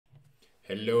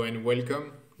Hello and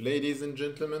welcome, ladies and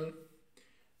gentlemen.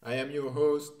 I am your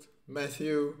host,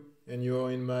 Matthew, and you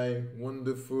are in my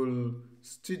wonderful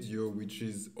studio, which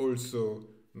is also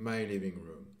my living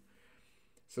room.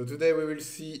 So, today we will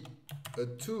see a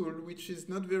tool which is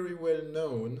not very well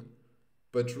known,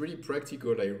 but really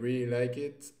practical. I really like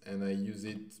it and I use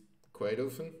it quite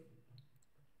often.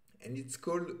 And it's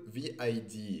called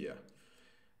vidir.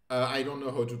 I don't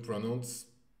know how to pronounce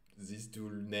this tool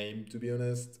name, to be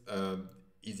honest.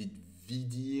 Is it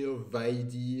vidir,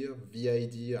 vidir,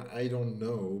 vidir? I don't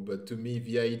know, but to me,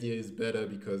 vidir is better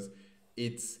because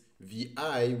it's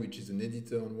vi, which is an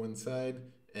editor on one side,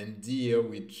 and dir,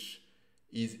 which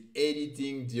is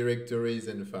editing directories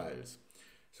and files.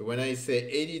 So when I say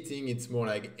editing, it's more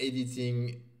like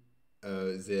editing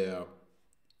their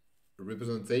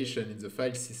representation in the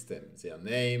file system, their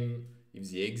name,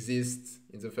 if they exist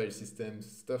in the file system,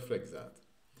 stuff like that.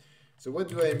 So what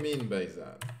do I mean by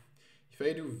that?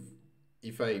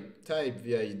 If I type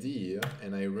vidir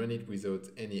and I run it without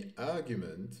any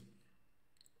argument,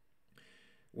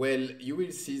 well, you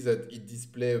will see that it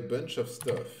displays a bunch of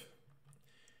stuff.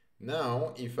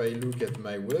 Now, if I look at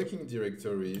my working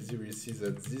directories, you will see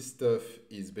that this stuff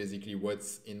is basically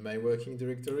what's in my working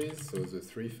directories. So the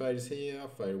three files here,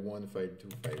 file 1, file 2,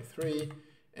 file 3,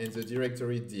 and the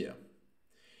directory dir.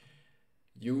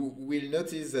 You will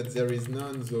notice that there is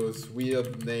none of those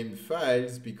weird named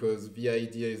files because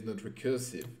vidir is not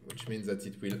recursive, which means that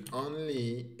it will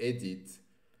only edit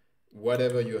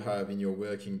whatever you have in your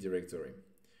working directory.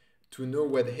 To know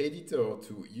what editor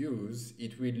to use,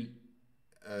 it will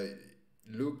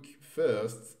look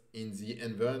first in the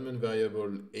environment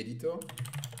variable editor.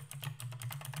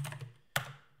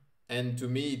 And to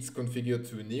me, it's configured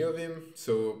to NeoVim.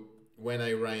 So when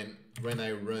I run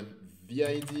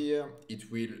vidir,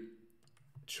 it will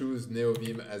choose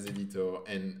NeoVim as editor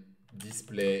and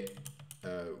display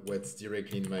what's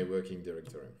directly in my working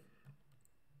directory.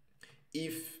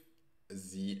 If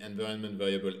the environment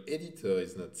variable editor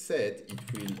is not set, it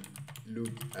will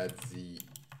look at the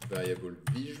variable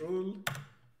visual,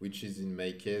 which is in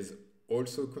my case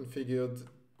also configured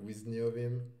with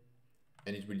NeoVim,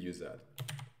 and it will use that.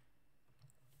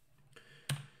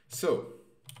 So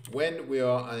when we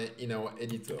are in our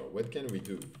editor, what can we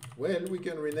do? Well, we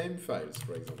can rename files,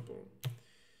 for example.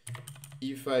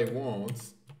 If I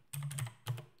want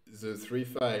the three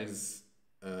files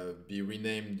be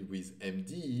renamed with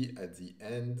MD at the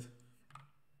end,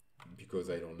 because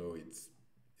I don't know it's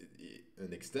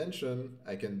an extension,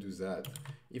 I can do that.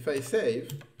 If I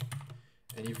save,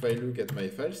 and if I look at my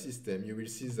file system, you will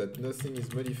see that nothing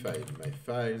is modified. My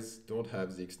files don't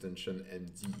have the extension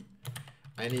MD.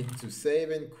 I need to save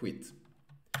and quit.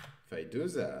 If I do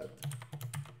that,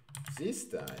 this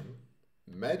time,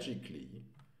 magically,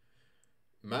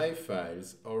 my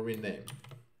files are renamed.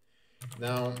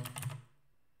 Now,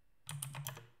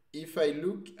 if I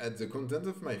look at the content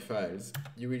of my files,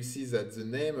 you will see that the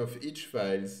name of each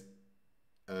file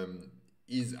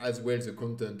is as well the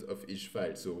content of each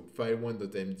file. So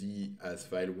file1.md as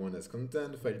file1 as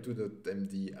content,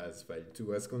 file2.md as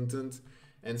file2 as content,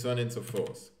 and so on and so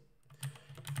forth.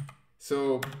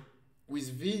 So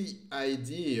with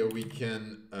vidir, we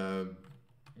can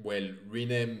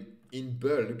rename in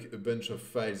bulk a bunch of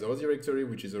files or directory,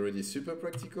 which is already super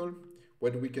practical.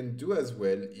 What we can do as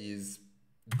well is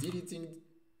deleting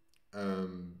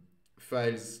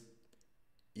files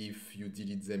if you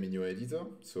delete them in your editor.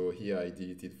 So here I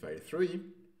deleted file 3.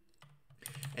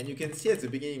 And you can see at the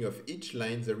beginning of each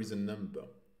line there is a number.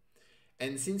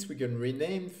 And since we can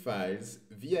rename files,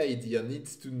 vidir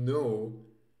needs to know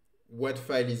what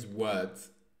file is what.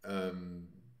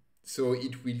 So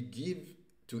it will give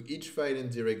to each file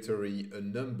and directory a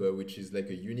number which is like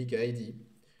a unique ID.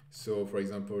 So for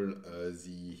example,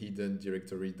 the hidden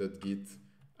directory.git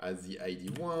as the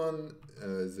ID 1,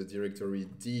 the directory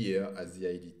dir as the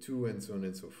ID 2, and so on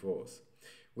and so forth.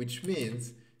 Which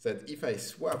means that if I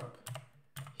swap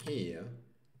here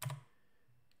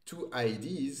two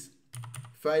IDs,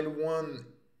 file 1,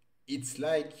 it's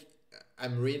like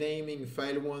I'm renaming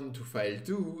file 1 to file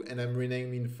 2, and I'm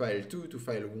renaming file 2 to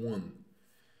file 1.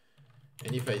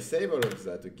 And if I save all of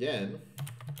that again,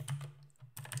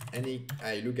 and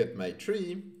I look at my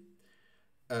tree,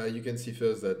 you can see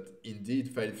first that indeed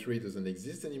file 3 doesn't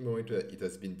exist anymore, it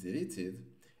has been deleted.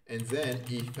 And then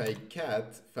if I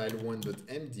cat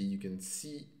file1.md, you can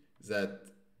see that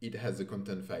it has the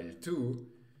content file 2,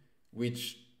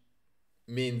 which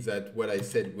means that what I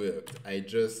said worked. I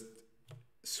just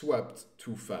swapped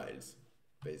two files,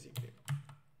 basically.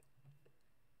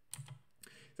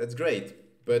 That's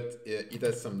great, but it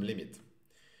has some limit.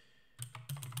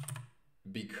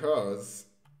 Because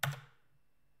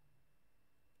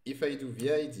if I do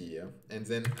vidir and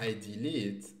then I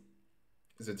delete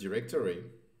the directory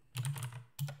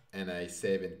and I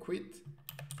save and quit,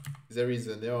 there is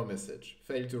an error message.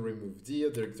 Failed to remove dir,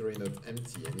 directory not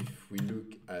empty. And if we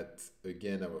look at,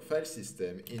 again, our file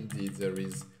system, indeed there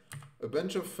is a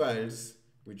bunch of files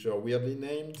which are weirdly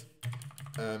named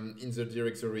in the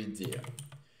directory dir.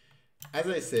 As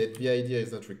I said, vidir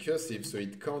is not recursive, so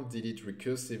it can't delete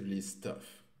recursively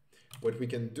stuff. What we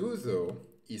can do, though,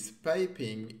 is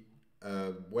piping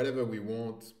whatever we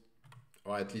want,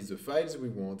 or at least the files we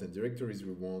want and directories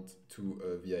we want,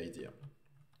 to vidir.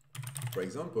 For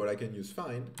example, I can use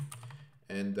find,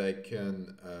 and I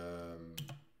can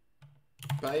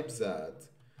pipe that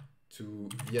to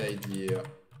vidir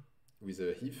with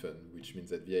a hyphen, which means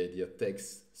that vidir takes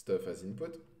stuff as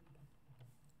input.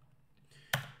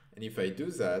 And if I do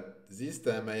that, this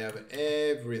time I have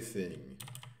everything,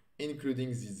 including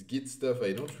this git stuff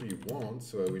I don't really want,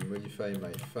 so I will modify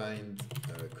my find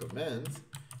command,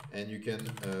 and you can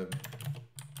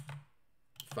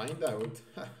find out,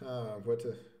 what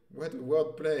a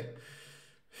wordplay.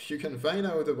 You can find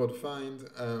out about find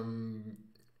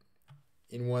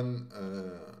in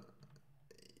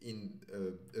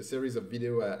a series of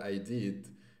video I did,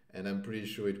 and I'm pretty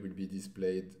sure it will be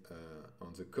displayed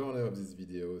on the corner of this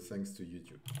video thanks to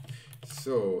YouTube.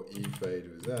 So if I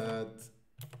do that,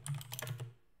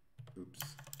 oops,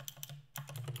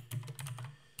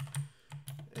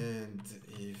 and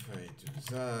if I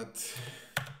do that,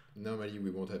 normally we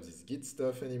won't have this git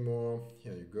stuff anymore.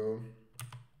 Here you go.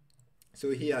 So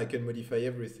here I can modify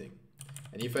everything.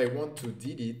 And if I want to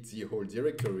delete the whole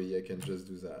directory, I can just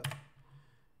do that.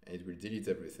 And it will delete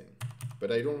everything.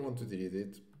 But I don't want to delete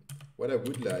it. What I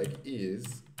would like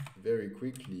is very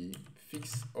quickly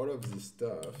fix all of this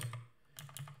stuff.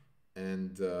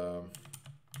 And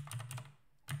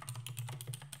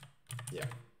yeah.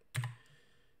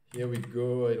 Here we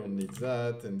go. I don't need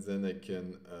that. And then I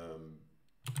can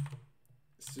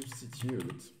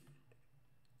substitute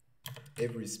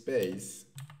every space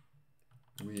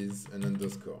with an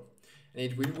underscore. And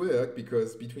it will work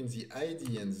because between the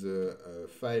ID and the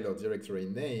file or directory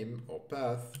name or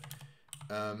path,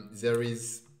 there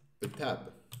is a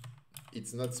tab.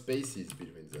 It's not spaces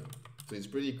between them. So it's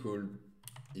pretty cool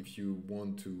if you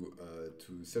want to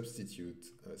substitute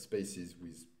spaces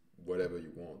with whatever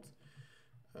you want.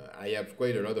 I have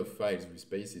quite a lot of files with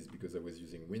spaces because I was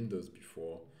using Windows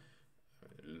before,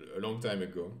 a long time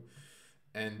ago.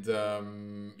 And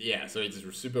yeah, so it's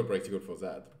super practical for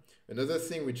that. Another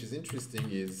thing which is interesting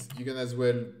is you can as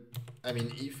well, I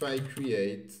mean, if I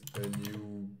create a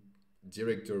new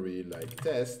directory like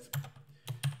test,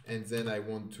 and then I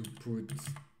want to put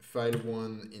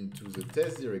file1 into the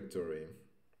test directory,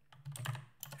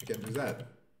 I can do that.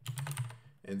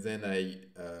 And then I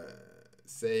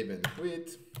save and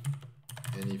quit.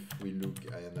 And if we look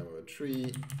at our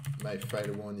tree, my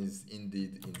file1 is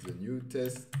indeed in the new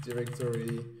test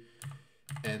directory,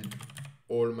 and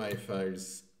all my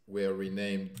files were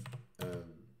renamed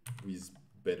with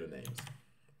better names.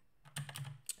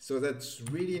 So that's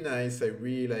really nice. I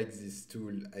really like this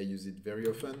tool. I use it very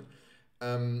often.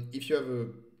 If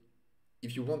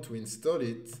you want to install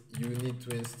it, you need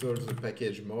to install the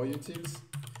package more utils.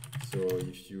 So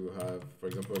if you have, for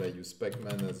example, I use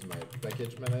Pacman as my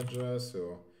package manager.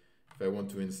 So if I want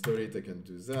to install it, I can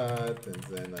do that. And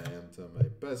then I enter my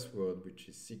password, which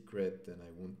is secret, and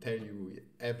I won't tell you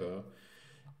ever.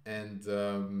 And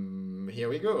here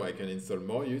we go. I can install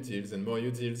more utils, and more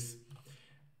utils.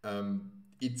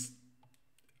 It's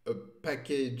a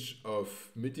package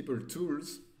of multiple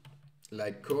tools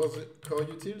like core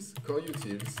utils. Core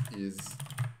utils is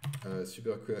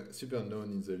super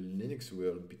known in the Linux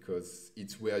world because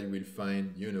it's where you will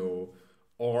find, you know,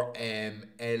 RM,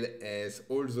 LS,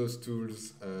 all those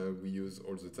tools we use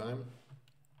all the time.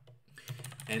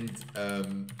 And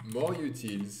more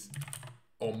utils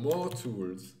or more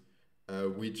tools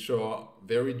which are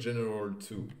very general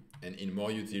too. And in more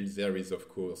utils there is of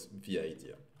course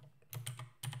vidir.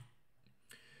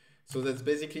 So that's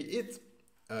basically it.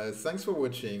 Thanks for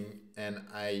watching, and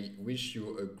I wish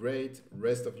you a great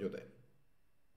rest of your day.